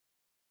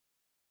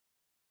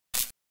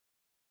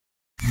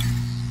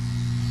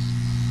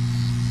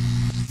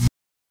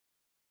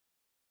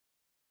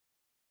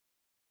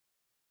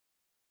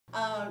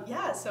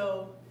Yeah,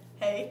 so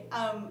hey,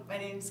 my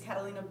name is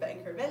Catalina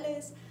Betancur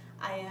Velez.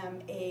 I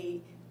am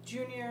a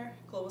junior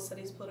global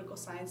studies political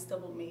science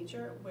double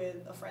major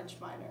with a French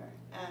minor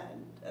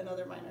and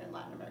another minor in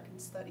Latin American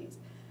studies.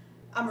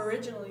 I'm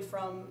originally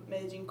from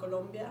Medellin,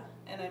 Colombia,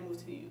 and I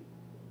moved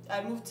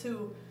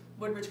to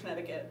Woodbridge,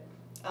 Connecticut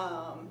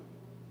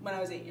when I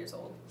was 8 years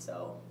old.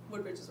 So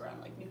Woodbridge is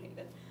around like New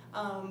Haven.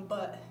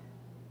 But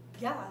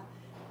yeah,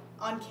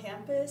 on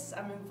campus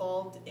I'm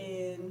involved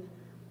in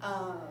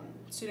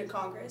Student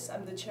Congress.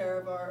 I'm the chair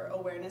of our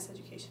Awareness,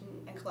 Education,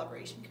 and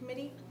Collaboration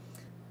Committee.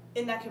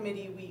 In that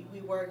committee,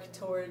 we work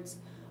towards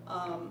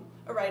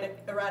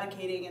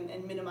eradicating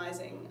and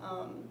minimizing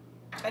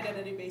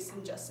identity-based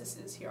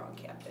injustices here on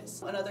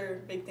campus.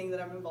 Another big thing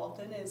that I'm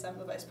involved in is I'm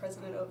the vice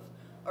president of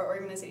our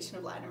Organization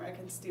of Latin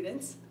American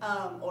Students,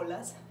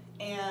 O.L.A.S,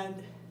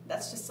 and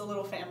that's just a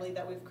little family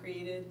that we've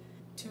created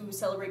to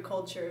celebrate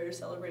culture,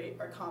 celebrate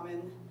our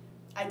common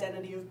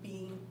identity of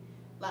being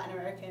Latin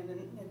American,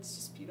 and it's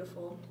just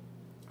beautiful.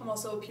 I'm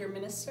also a peer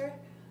minister,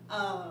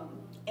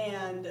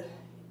 and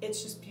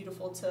it's just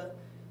beautiful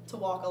to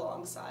walk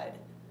alongside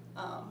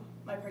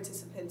my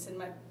participants and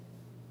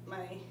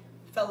my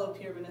fellow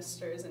peer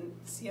ministers and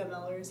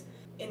CMLers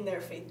in their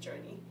faith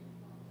journey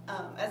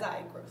as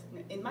I grow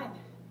in mine.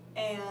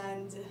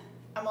 And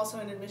I'm also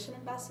an admission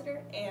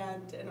ambassador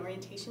and an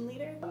orientation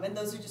leader, and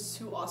those are just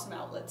two awesome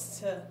outlets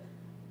to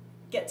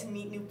get to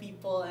meet new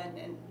people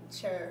and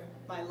share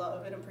my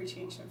love and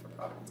appreciation for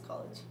Providence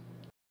College.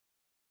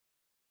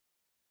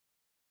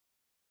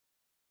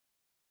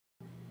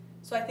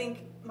 So I think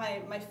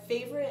my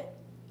favorite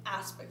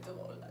aspect of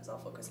O.L.A.S, I'll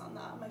focus on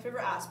that. My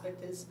favorite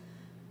aspect is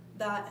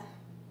that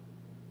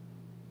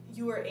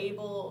you are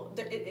able,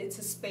 it's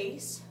a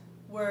space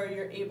where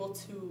you're able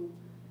to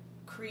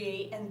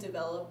create and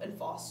develop and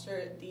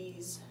foster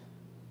these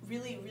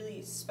really,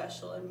 really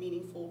special and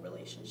meaningful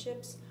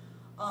relationships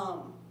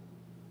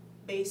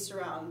based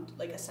around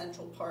like a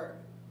central part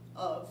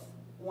of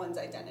one's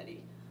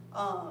identity.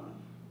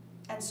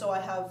 And so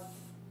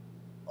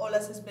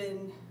O.L.A.S has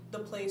been the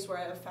place where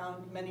I have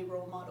found many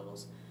role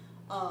models.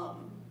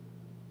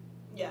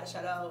 Yeah,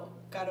 shout out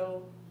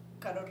Caro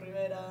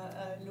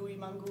Rivera, Louis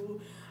Mangu,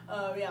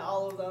 yeah,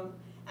 all of them.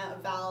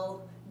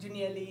 Val,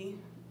 Junieli,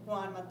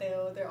 Juan,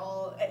 Mateo, they're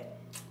all,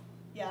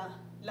 yeah,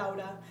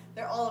 Laura,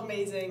 they're all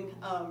amazing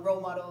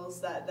role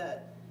models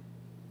that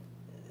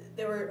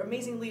they were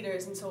amazing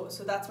leaders, and so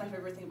that's my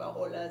favorite thing about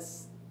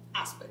O.L.A.S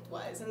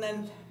aspect-wise. And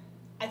then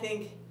I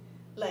think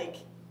like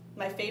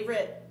my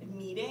favorite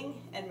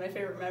meeting and my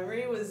favorite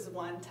memory was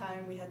one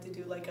time we had to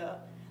do like a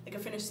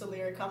finish the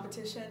lyric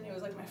competition. It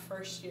was like my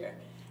first year,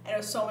 and it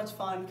was so much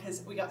fun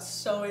because we got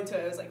so into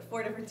it. It was like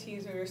 4 different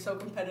teams and we were so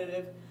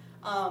competitive.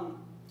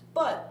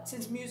 But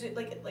since music,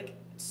 like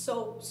it's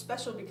so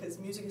special because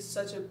music is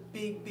such a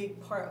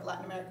big part of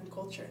Latin American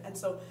culture, and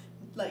so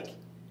like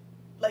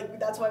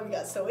that's why we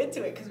got so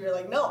into it, because we were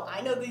like, no,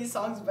 I know these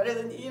songs better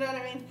than you know what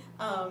I mean?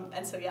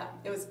 And so yeah,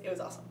 it was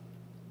awesome.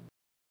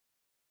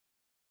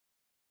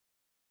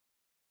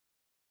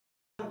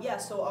 Yeah,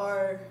 so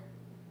our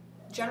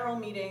general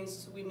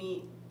meetings, we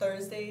meet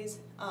Thursdays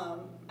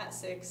at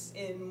 6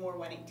 in Moore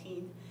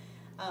 118.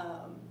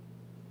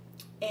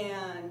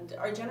 And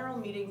our general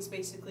meetings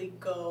basically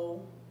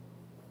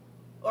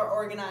are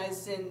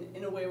organized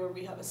in a way where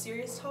we have a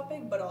serious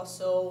topic, but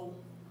also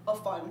a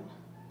fun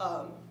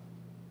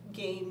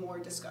game or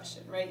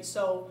discussion, right?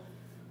 So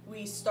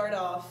we start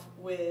off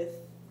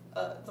with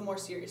the more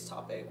serious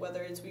topic,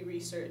 whether it's we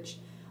research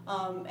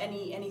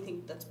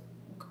anything that's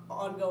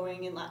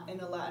ongoing in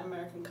a Latin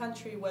American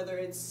country, whether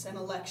it's an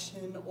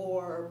election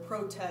or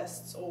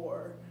protests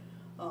or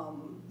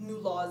new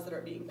laws that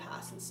are being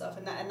passed and stuff,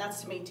 and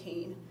that's to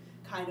maintain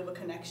kind of a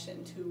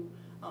connection to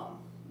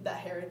that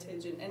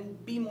heritage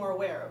and be more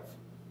aware of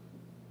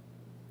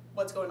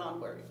what's going on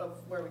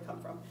where we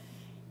come from.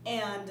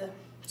 And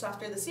so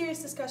after the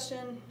serious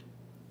discussion,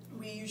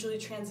 we usually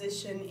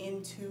transition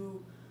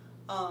into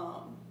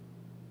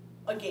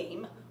a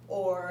game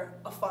or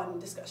a fun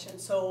discussion.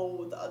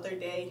 So the other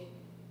day,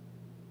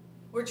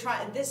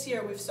 this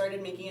year we've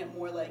started making it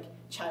more like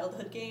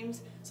childhood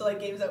games. So like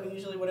games that we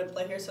usually wouldn't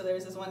play here. So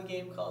there's this one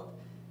game called,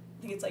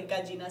 I think it's like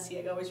Gallina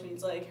Ciega, which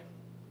means like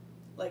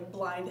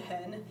blind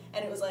hen.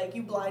 And it was like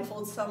you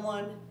blindfold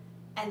someone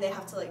and they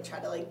have to like try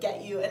to like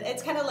get you. And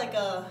it's kind of like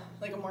a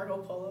Marco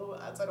Polo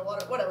outside of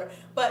water, whatever.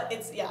 But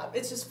it's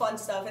just fun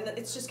stuff. And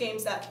it's just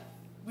games that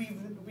we've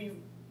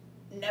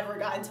never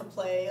gotten to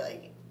play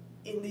like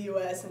in the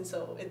US. And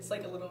so it's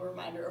like a little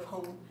reminder of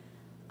home.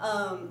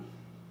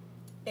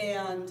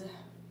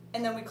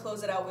 And then we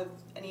close it out with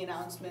any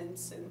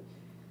announcements and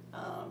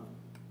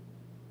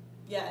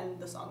yeah, and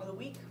the song of the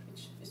week,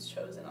 which is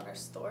chosen on our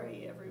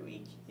story every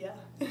week. Yeah.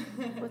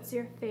 What's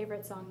your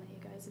favorite song that you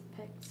guys have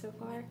picked so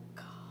far?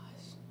 Gosh.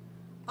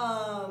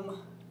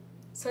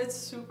 So it's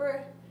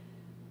super.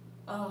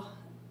 I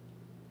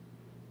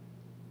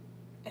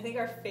think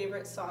our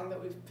favorite song that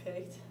we've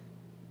picked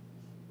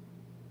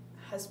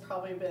has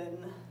probably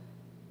been.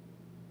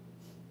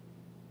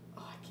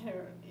 I can't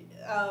remember.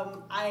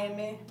 I Am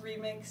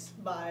remix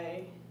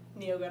by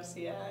Neo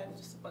Garcia and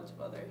just a bunch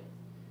of other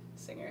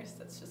singers.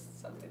 That's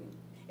just something.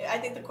 I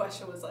think the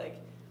question was like,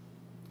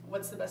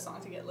 what's the best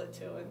song to get lit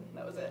to, and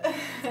that was it.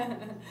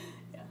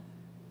 Yeah.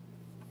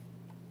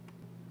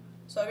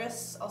 So I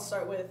guess I'll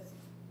start with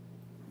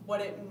what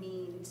it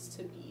means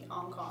to be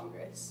on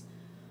Congress.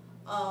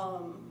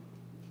 I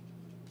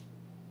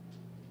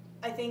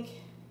think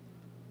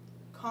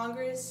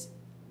Congress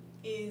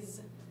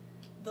is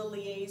the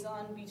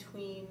liaison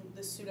between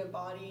the student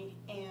body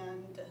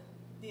and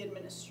the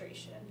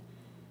administration.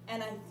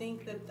 And I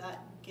think that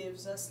that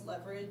gives us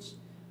leverage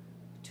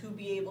to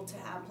be able to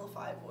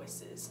amplify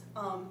voices.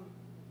 On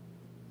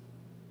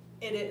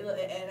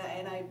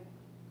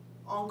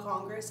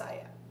Congress,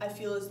 I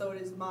feel as though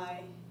it is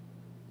my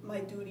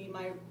duty,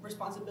 my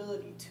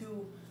responsibility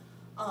to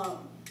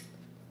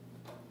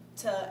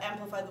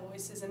amplify the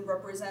voices and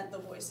represent the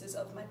voices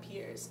of my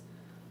peers.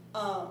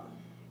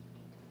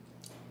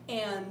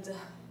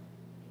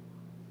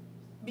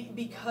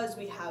 Because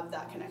we have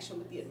that connection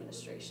with the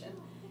administration.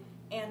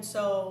 And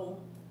so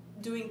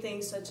doing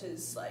things such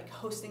as like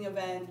hosting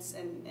events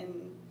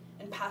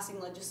and passing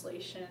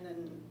legislation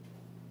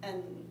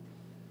and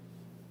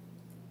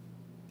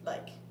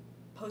like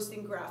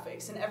posting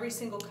graphics, and every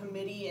single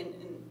committee and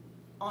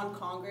on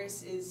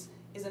Congress is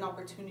an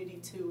opportunity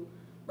to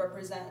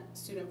represent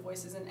student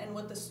voices and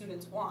what the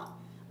students want.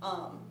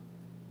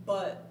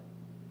 But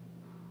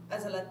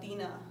as a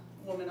Latina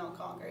woman on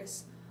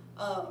Congress,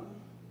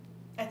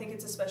 I think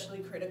it's especially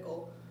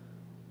critical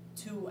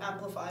to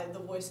amplify the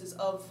voices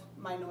of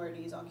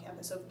minorities on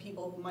campus, of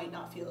people who might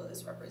not feel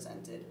as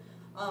represented.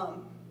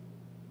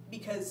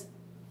 Because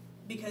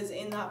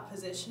in that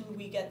position,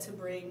 we get to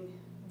bring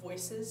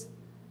voices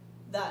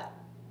that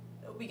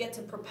we get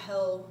to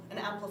propel and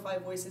amplify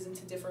voices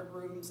into different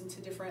rooms,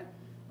 into different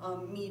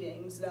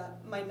meetings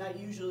that might not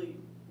usually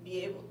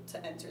be able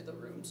to enter the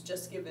rooms,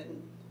 just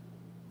given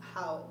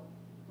how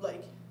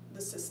like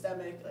the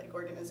systemic like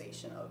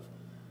organization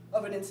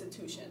of an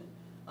institution,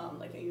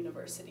 like a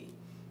university.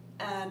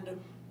 And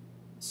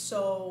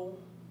so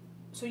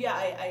yeah,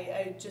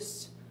 I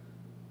just,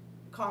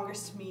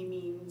 Congress to me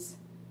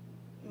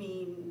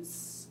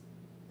means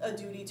a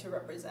duty to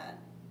represent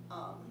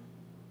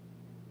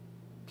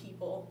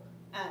people,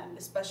 and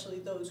especially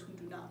those who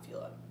do not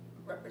feel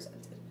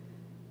represented.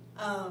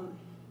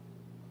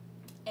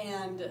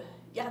 And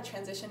yeah,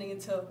 transitioning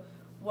into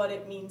what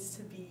it means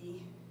to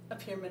be a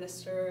peer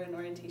minister, an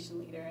orientation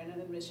leader, and an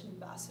admission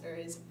ambassador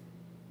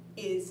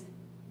is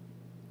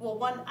well,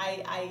 one,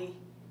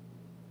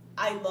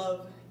 I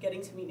love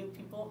getting to meet new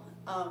people.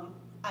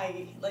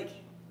 I like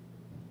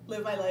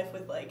live my life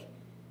with like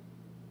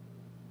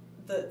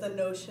the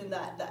notion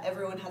that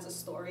everyone has a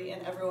story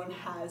and everyone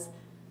has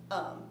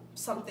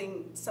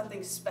something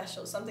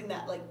special, something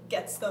that like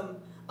gets them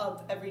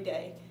up every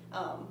day,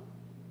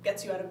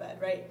 gets you out of bed,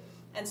 right?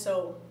 And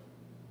so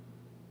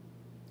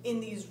in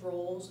these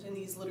roles, in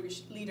these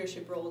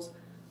leadership roles,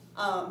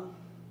 I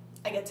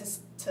get to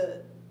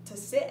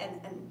sit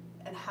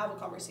and have a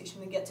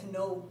conversation and get to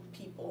know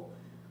people,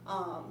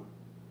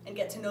 and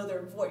get to know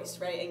their voice,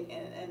 right?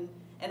 And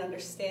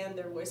understand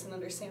their voice and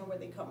understand where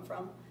they come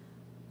from.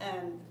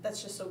 And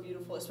that's just so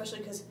beautiful, especially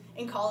because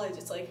in college,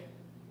 it's like,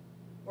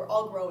 we're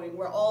all growing,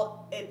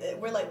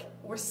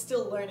 we're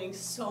still learning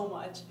so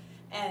much,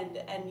 and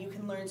you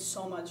can learn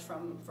so much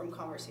from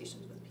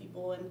conversations with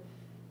people,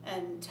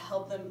 and to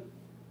help them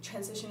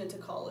transition into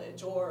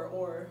college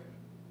or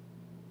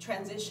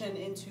transition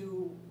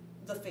into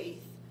the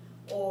faith,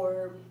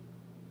 or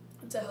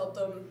to help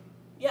them,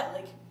 yeah,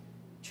 like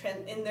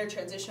in their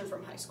transition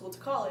from high school to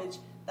college.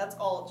 That's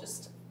all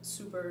just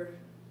super,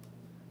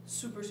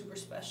 super, super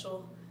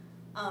special.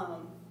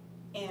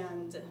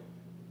 And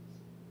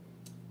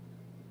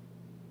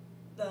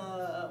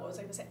what was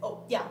I gonna say?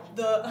 Oh yeah,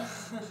 the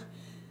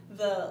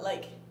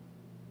like,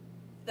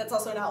 that's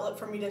also an outlet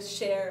for me to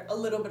share a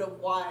little bit of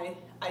why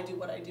I do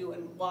what I do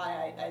and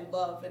why I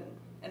love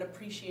and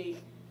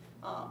appreciate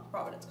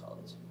Providence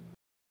College.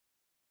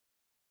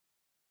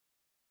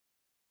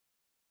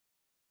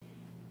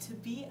 To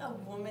be a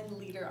woman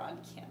leader on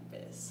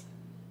campus,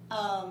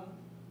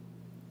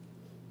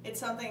 it's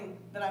something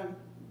that I'm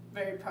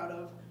very proud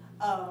of.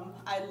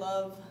 I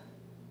love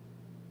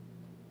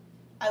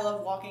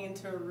walking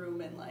into a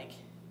room and like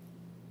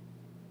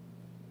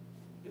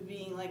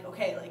being like,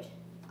 okay, like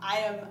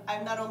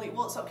I'm not only,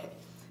 well, it's okay.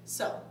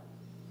 So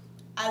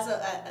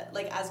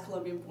as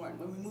Colombian born,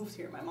 when we moved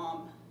here, my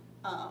mom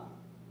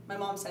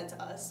said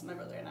to us, my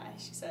brother and I,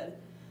 she said,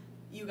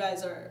 you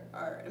guys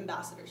are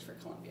ambassadors for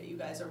Colombia. You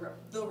guys are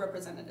the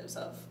representatives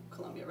of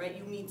Colombia, right?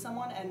 You meet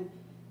someone and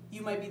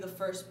you might be the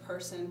first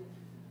person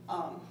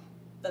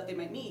that they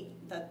might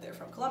meet that they're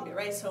from Colombia,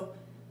 right? So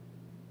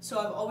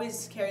I've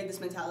always carried this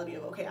mentality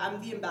of, okay,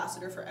 I'm the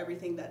ambassador for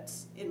everything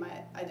that's in my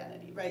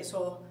identity, right?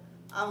 So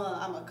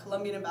I'm a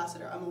Colombian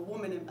ambassador, I'm a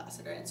woman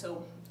ambassador, and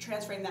so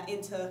transferring that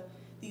into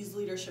these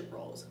leadership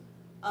roles.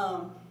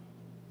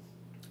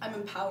 I'm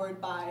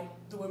empowered by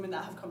the women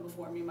that have come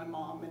before me, my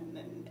mom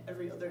and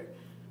every other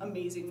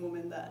amazing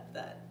woman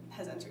that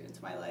has entered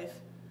into my life.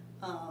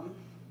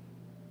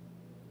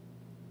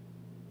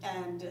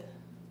 and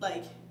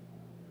like,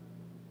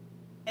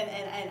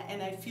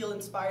 and I feel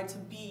inspired to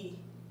be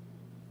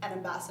an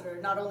ambassador,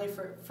 not only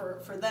for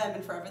them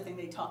and for everything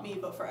they taught me,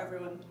 but for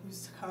everyone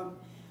who's to come.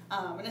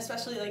 And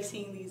especially like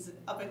seeing these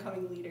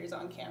up-and-coming leaders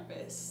on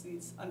campus,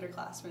 these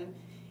underclassmen,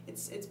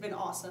 it's been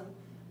awesome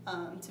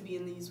to be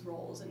in these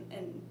roles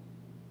and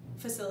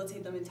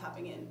facilitate them in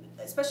tapping in,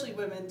 especially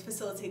women,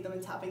 facilitate them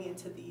in tapping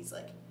into these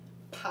like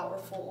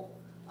powerful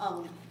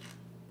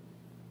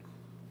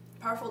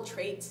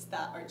traits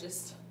that are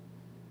just,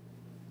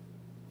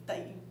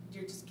 that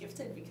you're just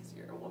gifted because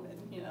you're a woman,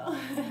 you know?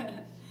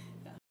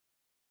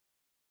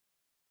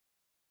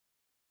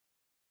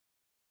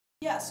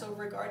 Yeah, so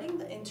regarding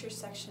the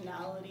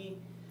intersectionality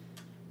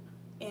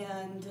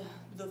and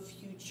the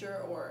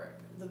future or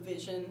the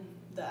vision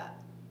that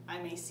I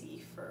may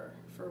see for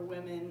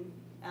women,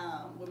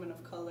 women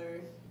of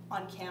color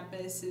on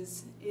campus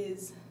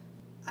is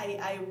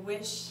I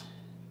wish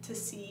to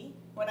see,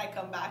 when I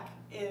come back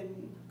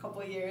in a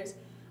couple of years,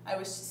 I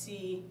wish to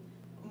see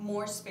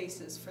more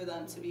spaces for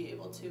them to be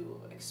able to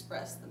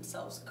express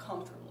themselves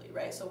comfortably,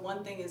 right? So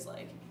one thing is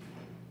like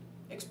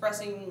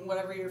expressing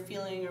whatever you're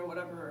feeling or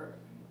whatever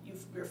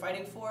you're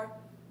fighting for,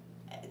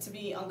 to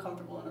be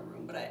uncomfortable in a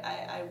room, but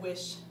I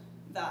wish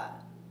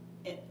that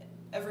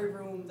every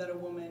room that a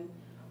woman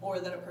or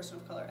that a person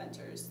of color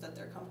enters, that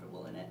they're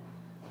comfortable in it.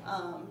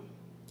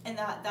 And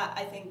that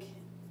I think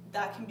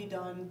that can be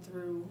done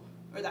through,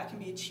 or that can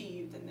be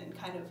achieved, and then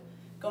kind of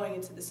going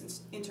into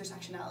this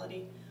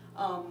intersectionality,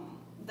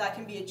 that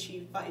can be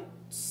achieved by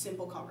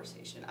simple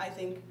conversation. I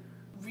think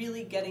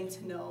really getting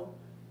to know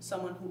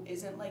someone who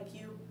isn't like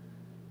you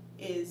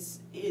is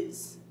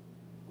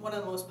one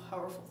of the most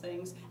powerful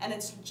things, and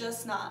it's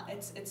just not,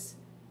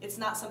 it's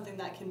not something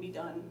that can be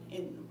done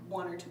in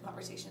one or two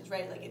conversations,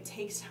 right? Like it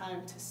takes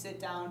time to sit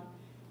down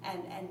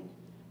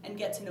and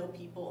get to know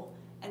people,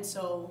 and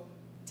so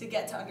to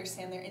get to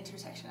understand their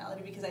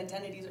intersectionality, because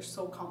identities are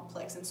so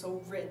complex and so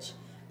rich,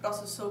 but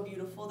also so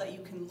beautiful that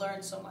you can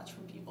learn so much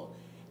from people.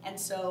 And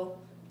so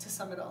to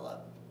sum it all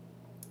up,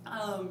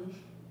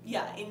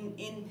 yeah,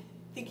 in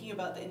thinking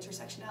about the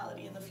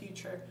intersectionality in the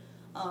future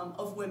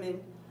of women,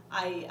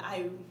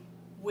 I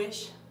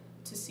wish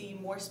to see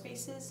more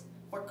spaces,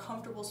 more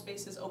comfortable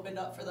spaces opened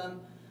up for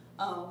them,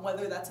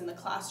 whether that's in the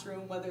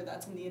classroom, whether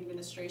that's in the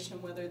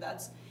administration, whether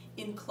that's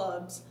in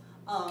clubs,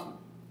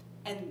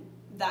 and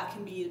that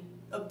can be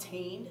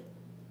obtained,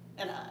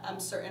 and I'm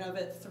certain of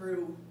it,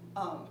 through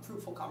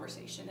fruitful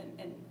conversation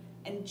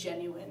and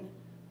genuine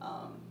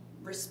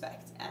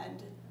respect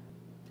and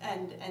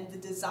the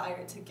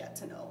desire to get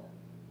to know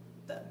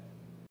them.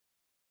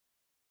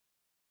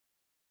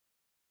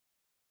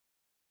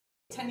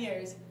 10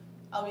 years,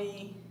 I'll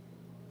be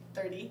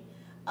 30.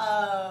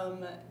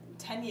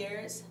 10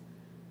 years,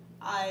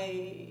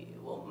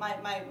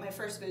 my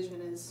first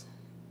vision is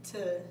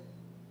to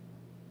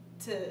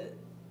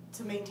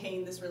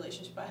maintain this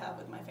relationship I have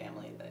with my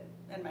family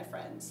and my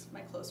friends,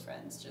 my close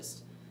friends,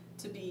 just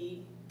to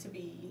be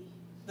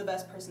the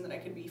best person that I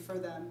could be for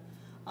them,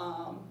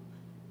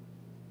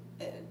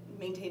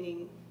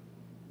 maintaining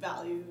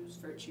values,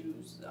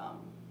 virtues,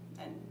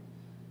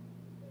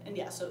 and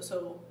yeah,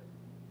 so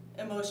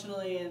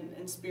emotionally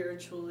and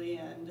spiritually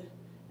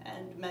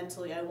and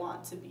mentally, I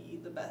want to be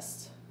the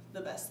best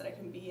that I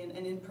can be,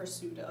 and in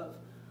pursuit of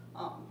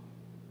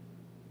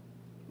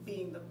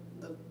being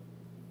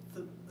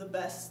the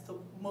best, the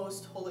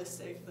most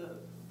holistic, the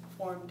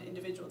formed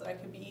individual that I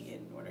could be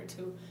in order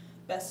to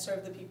best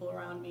serve the people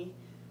around me.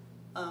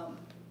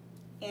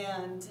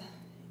 And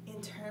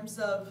in terms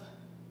of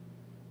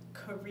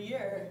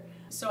career,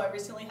 so I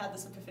recently had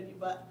this epiphany,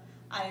 but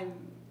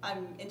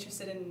I'm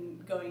interested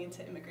in going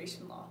into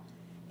immigration law,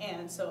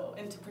 and so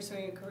into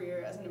pursuing a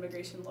career as an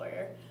immigration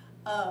lawyer,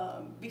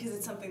 because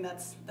it's something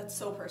that's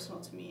so personal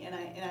to me, and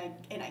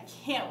I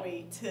can't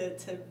wait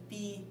to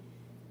be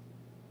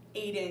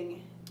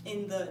aiding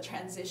in the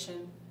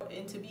transition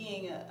into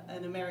being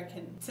an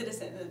American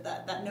citizen.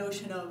 That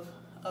notion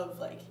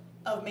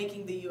of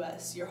making the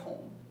U.S. your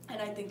home,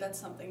 and I think that's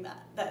something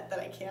that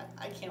I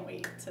can't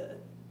wait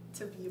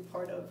to be a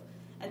part of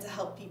and to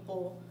help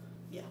people.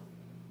 Yeah.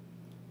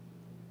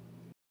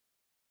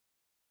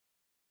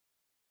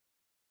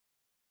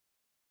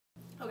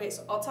 Okay,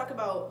 so I'll talk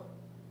about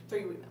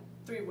three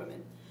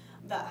women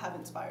that have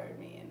inspired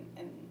me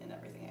in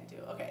everything I do.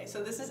 Okay,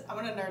 so I'm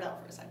gonna nerd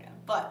out for a second,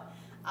 but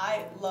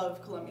I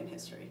love Colombian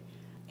history,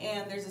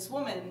 and there's this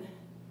woman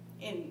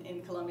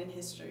in Colombian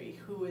history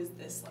who is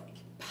this like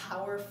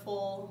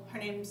powerful, her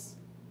name's,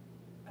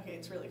 okay,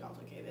 it's really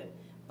complicated,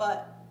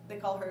 but they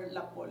call her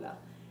La Pola,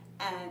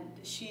 and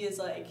she is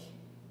like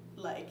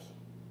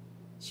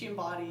she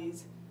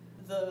embodies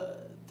the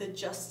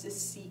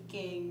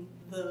justice-seeking,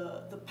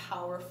 the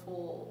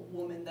powerful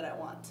woman that I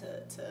want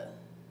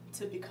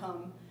to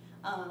become.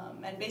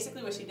 And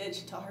basically what she did,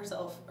 she taught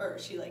herself, or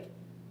she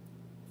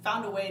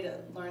found a way to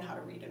learn how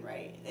to read and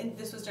write. And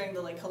this was during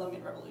the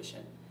Colombian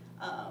Revolution,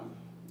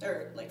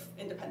 or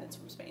independence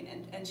from Spain.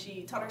 And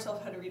she taught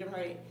herself how to read and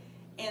write,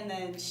 and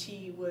then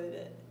she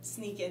would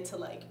sneak into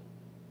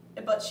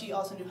but she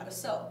also knew how to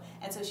sew,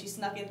 and so she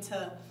snuck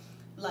into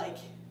like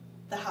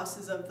the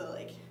houses of the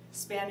like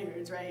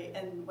Spaniards, right?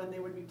 And when they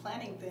would be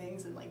planning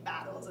things and like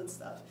battles and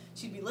stuff,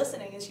 she'd be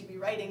listening and she'd be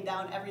writing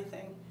down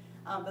everything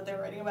that they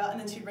were writing about, and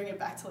then she'd bring it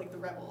back to like the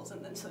rebels,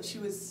 and then so she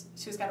was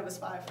kind of a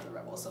spy for the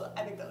rebels. So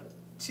I think that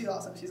she's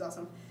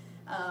awesome.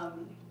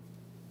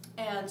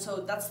 And so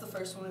that's the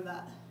first woman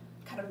that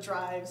kind of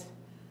drives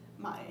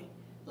my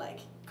like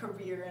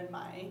career and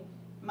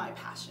my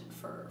passion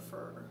for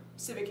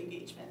civic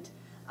engagement.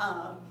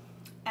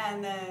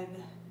 And then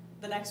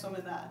the next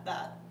woman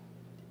that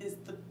is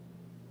the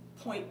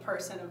point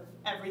person of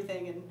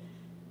everything and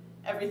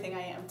everything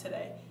I am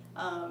today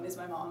is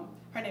my mom.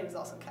 Her name is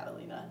also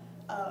Catalina,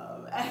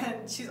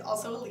 and she's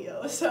also a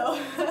Leo. So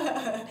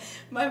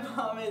my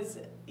mom is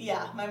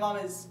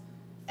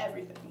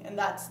everything, and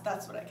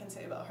that's what I can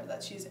say about her.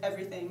 That she's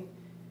everything.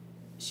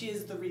 She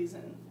is the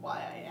reason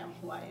why I am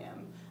who I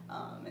am,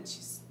 and she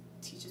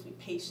teaches me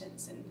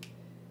patience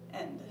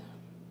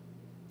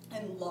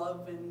and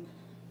love and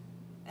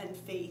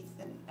faith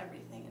and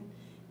everything,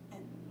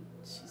 and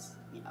she's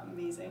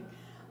amazing.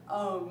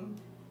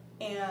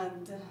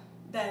 And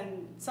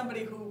then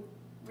somebody who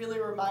really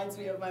reminds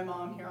me of my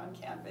mom here on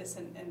campus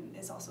and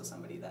is also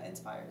somebody that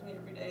inspires me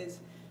every day is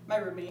my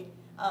roommate,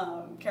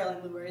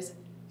 Caroline Lewers.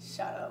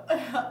 Shout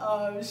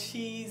out.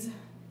 She's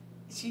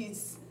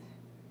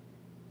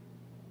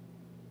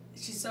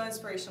so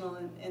inspirational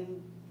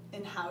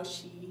in how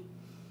she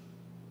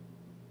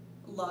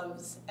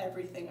loves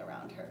everything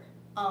around her,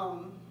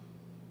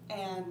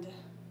 and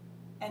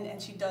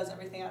she does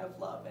everything out of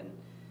love,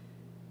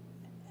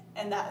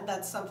 and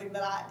that's something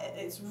that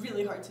it's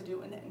really hard to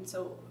do, and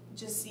so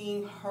just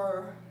seeing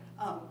her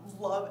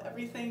love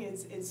everything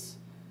is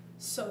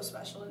so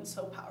special and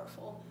so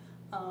powerful.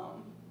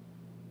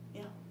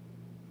 Yeah.